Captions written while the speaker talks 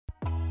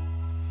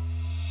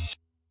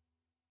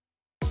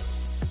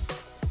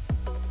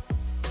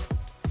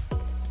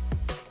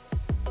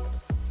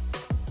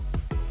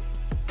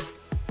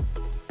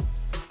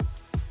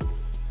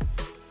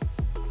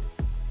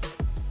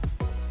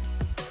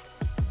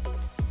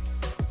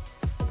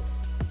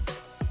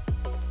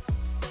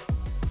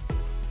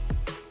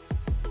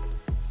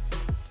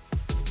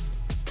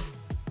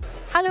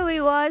Hello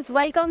viewers,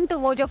 welcome to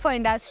Mojo for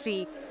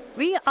Industry.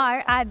 We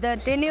are at the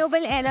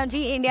Renewable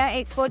Energy India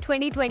Expo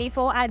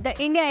 2024 at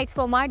the India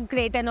Expo Mart,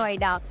 Greater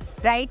Noida.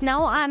 Right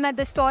now, I am at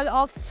the stall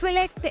of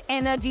Swelect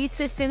Energy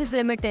Systems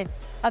Ltd,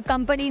 a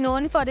company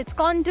known for its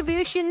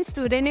contributions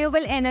to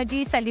renewable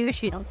energy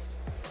solutions.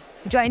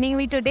 Joining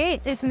me today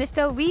is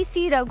Mr.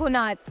 V.C.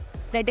 Raghunath,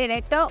 the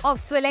Director of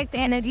Swelect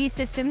Energy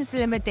Systems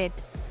Ltd.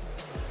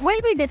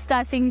 We'll be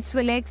discussing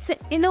Swelect's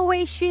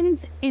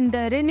innovations in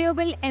the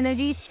renewable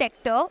energy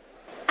sector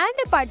and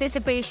the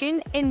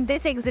participation in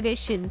this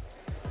exhibition.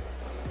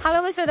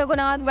 Hello, Mr.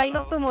 Raghunath.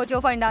 Welcome to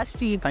Mojo for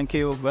Industry. Thank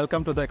you.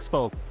 Welcome to the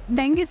expo.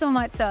 Thank you so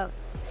much, sir.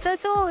 Sir,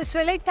 so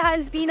Swelect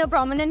has been a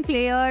prominent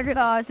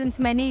player since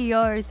many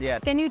years.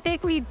 Yes. Can you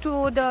take me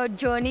through the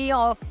journey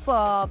of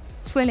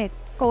Swelect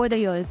over the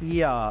years?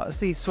 Yeah,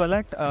 see,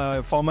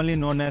 Swelect, formerly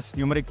known as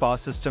Numeric Power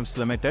Systems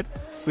Limited,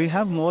 we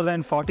have more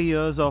than 40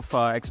 years of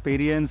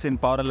experience in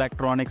power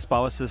electronics,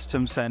 power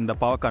systems, and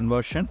power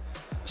conversion.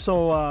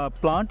 So,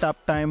 plant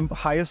uptime,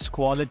 highest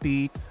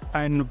quality,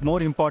 and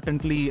more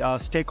importantly,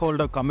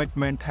 stakeholder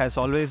commitment has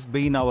always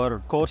been our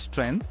core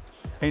strength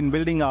in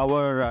building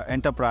our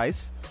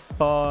enterprise.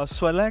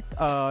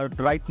 Swelect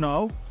right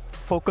now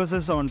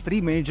focuses on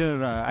three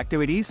major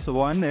activities.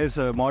 One is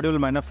module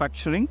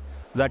manufacturing,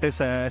 that is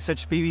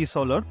SHPV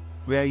solar,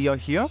 where you're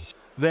here.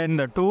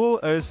 Then two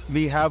is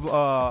we have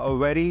a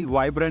very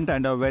vibrant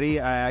and a very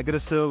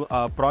aggressive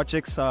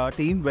projects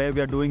team where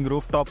we are doing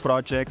rooftop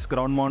projects,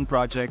 ground mount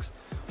projects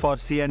for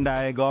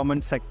C&I,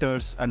 government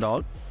sectors and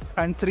all.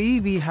 And three,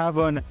 we have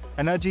an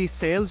energy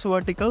sales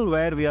vertical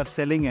where we are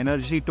selling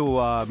energy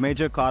to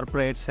major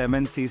corporates,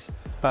 MNCs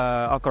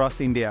across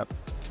India.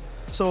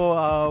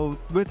 So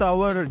with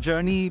our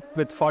journey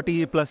with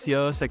 40 plus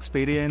years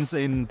experience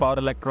in power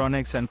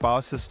electronics and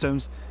power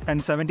systems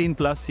and 17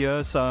 plus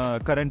years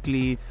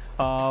currently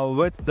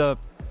with the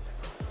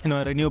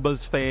renewable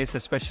space,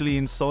 especially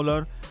in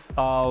solar,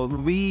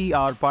 we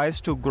are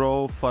poised to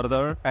grow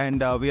further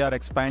and we are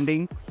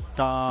expanding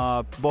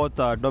both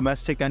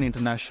domestic and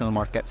international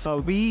markets.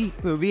 So we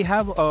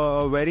have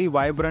a very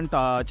vibrant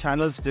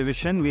channels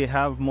division. We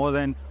have more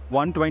than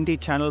 120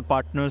 channel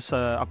partners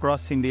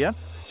across India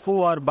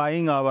who are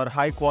buying our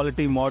high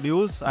quality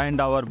modules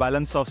and our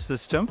balance of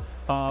system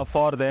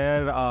for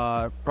their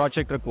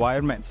project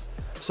requirements.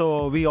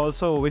 So we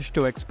also wish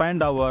to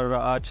expand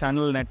our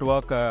channel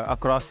network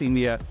across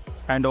India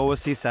and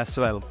overseas as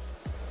well.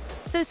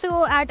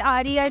 So at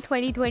REI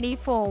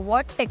 2024,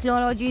 what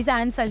technologies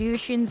and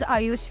solutions are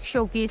you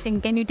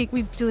showcasing? Can you take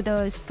me to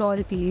the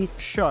stall, please?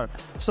 Sure.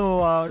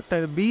 So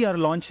we are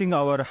launching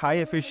our high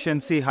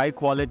efficiency, high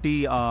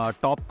quality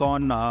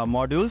TOPCon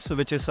modules,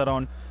 which is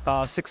around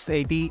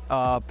 680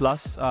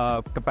 plus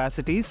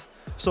capacities.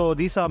 So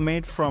these are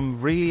made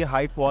from really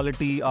high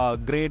quality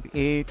grade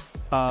A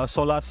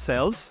solar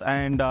cells,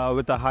 and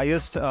with the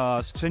highest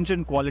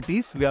stringent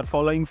qualities. We are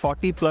following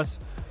 40 plus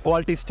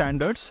quality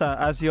standards.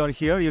 As you are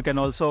here, you can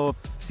also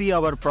see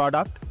our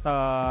product,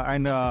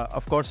 and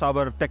of course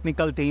our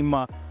technical team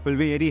will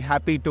be very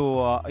happy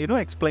to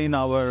explain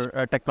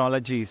our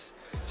technologies.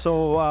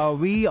 So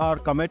we are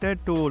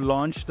committed to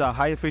launch the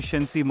high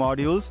efficiency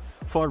modules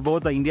for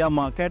both the India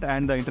market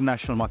and the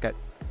international market.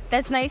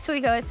 That's nice to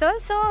hear, sir.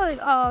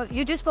 So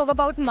you just spoke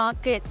about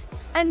markets,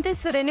 and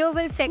this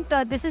renewable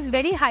sector, this is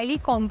very highly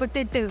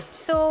competitive.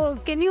 So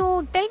can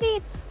you tell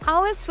me,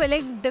 how is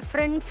Swelect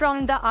different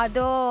from the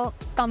other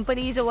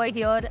companies over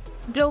here,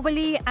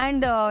 globally and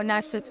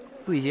nationally?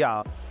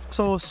 Yeah.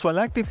 So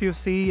Swelect, if you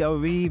see,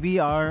 we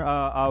are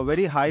a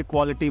very high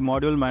quality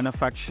module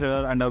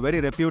manufacturer and a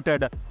very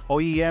reputed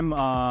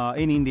OEM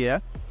in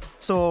India.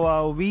 So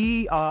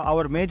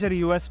our major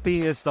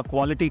USP is the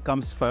quality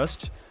comes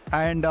first.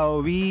 And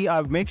we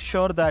make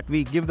sure that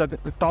we give the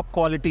top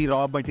quality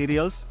raw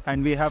materials,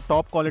 and we have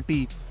top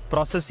quality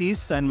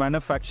processes and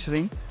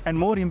manufacturing. And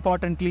more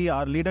importantly,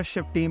 our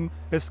leadership team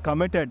is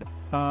committed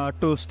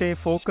to stay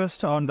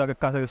focused on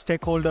the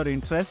stakeholder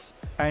interests.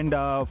 And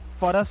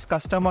for us,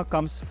 customer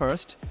comes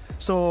first.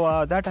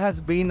 So that has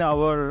been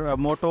our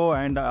motto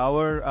and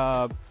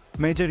our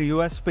major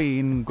USP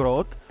in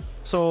growth.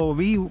 So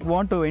we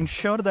want to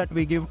ensure that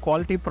we give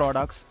quality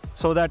products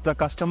so that the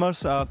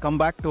customers come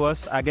back to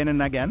us again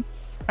and again.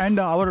 And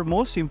our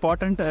most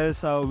important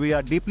is we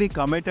are deeply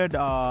committed.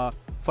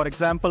 For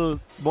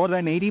example, more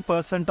than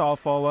 80%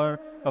 of our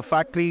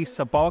factory's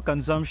power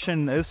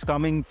consumption is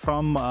coming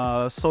from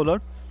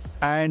solar.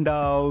 And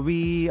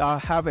we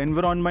have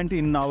environment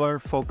in our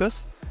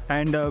focus.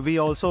 And we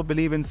also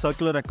believe in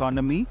circular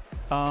economy.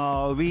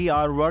 We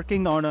are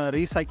working on a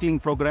recycling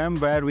program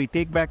where we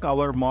take back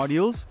our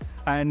modules,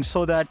 and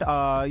so that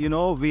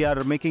we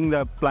are making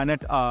the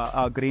planet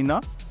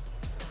greener.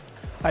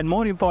 And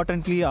more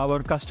importantly,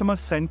 our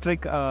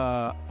customer-centric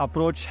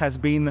approach has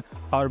been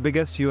our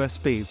biggest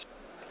USP.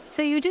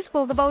 So you just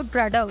spoke about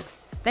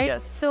products, right?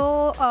 Yes.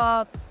 So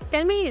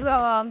tell me,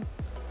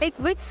 like,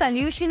 which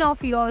solution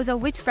of yours or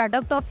which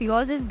product of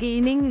yours is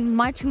gaining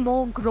much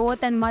more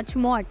growth and much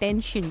more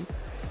attention?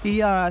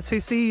 Yeah, as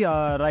we see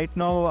right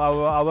now,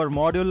 our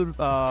module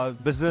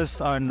business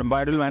and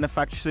module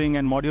manufacturing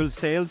and module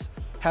sales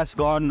has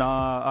gone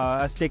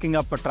as taking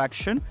up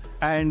traction,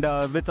 and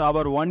with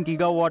our 1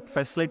 gigawatt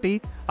facility,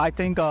 I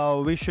think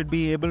we should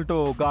be able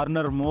to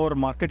garner more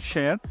market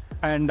share,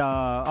 and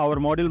our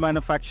module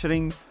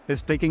manufacturing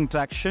is taking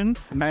traction,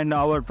 and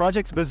our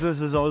projects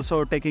business is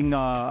also taking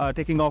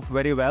off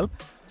very well.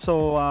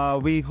 So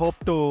we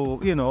hope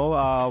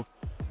to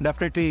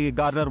definitely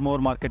garner more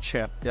market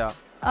share. Yeah.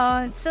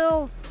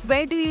 So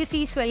where do you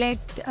see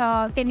Swelect?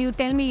 Can you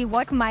tell me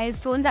what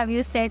milestones have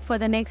you set for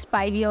the next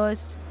 5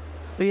 years?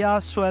 Yeah,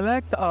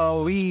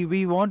 Swelect,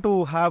 we want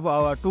to have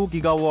our 2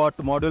 gigawatt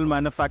module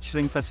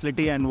manufacturing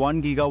facility and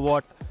 1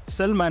 gigawatt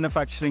cell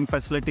manufacturing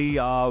facility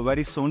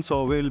very soon.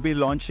 So we'll be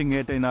launching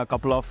it in a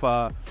couple of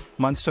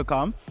months to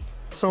come.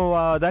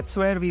 So that's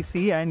where we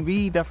see, and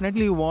we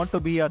definitely want to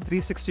be a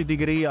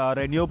 360-degree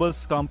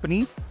renewables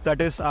company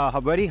that is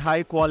a very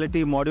high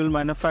quality module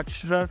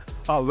manufacturer,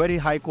 a very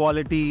high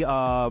quality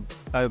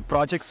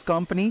projects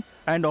company,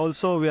 and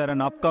also we are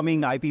an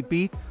upcoming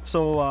IPP.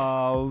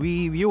 So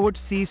you would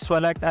see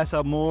Swelect as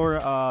a more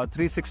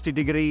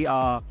 360-degree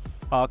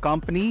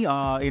company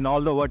in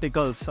all the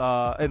verticals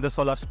in the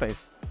solar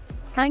space.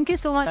 Thank you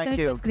so much, sir. Thank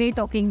you. It was great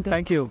talking to you.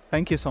 Thank you.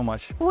 Thank you so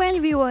much. Well,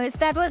 viewers,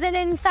 that was an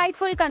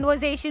insightful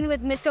conversation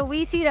with Mr.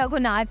 V.C.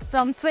 Raghunath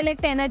from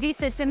Swelect Energy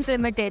Systems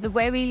Ltd,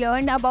 where we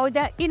learned about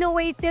the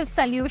innovative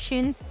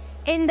solutions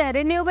in the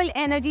renewable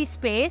energy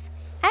space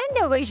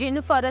and the vision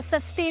for a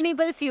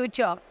sustainable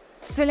future.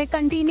 Swelect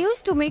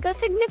continues to make a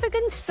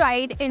significant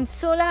stride in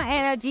solar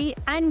energy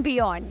and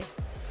beyond,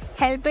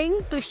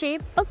 helping to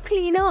shape a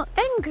cleaner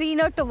and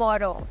greener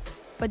tomorrow.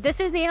 But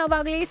this is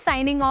𝒓𝒆𝒂𝒂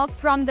signing off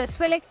from the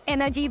Swelect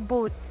Energy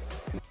booth.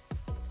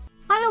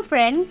 Hello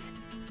friends,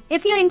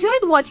 if you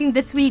enjoyed watching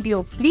this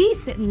video,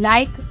 please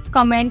like,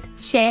 comment,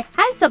 share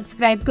and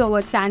subscribe to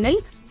our channel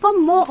for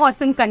more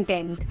awesome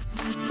content.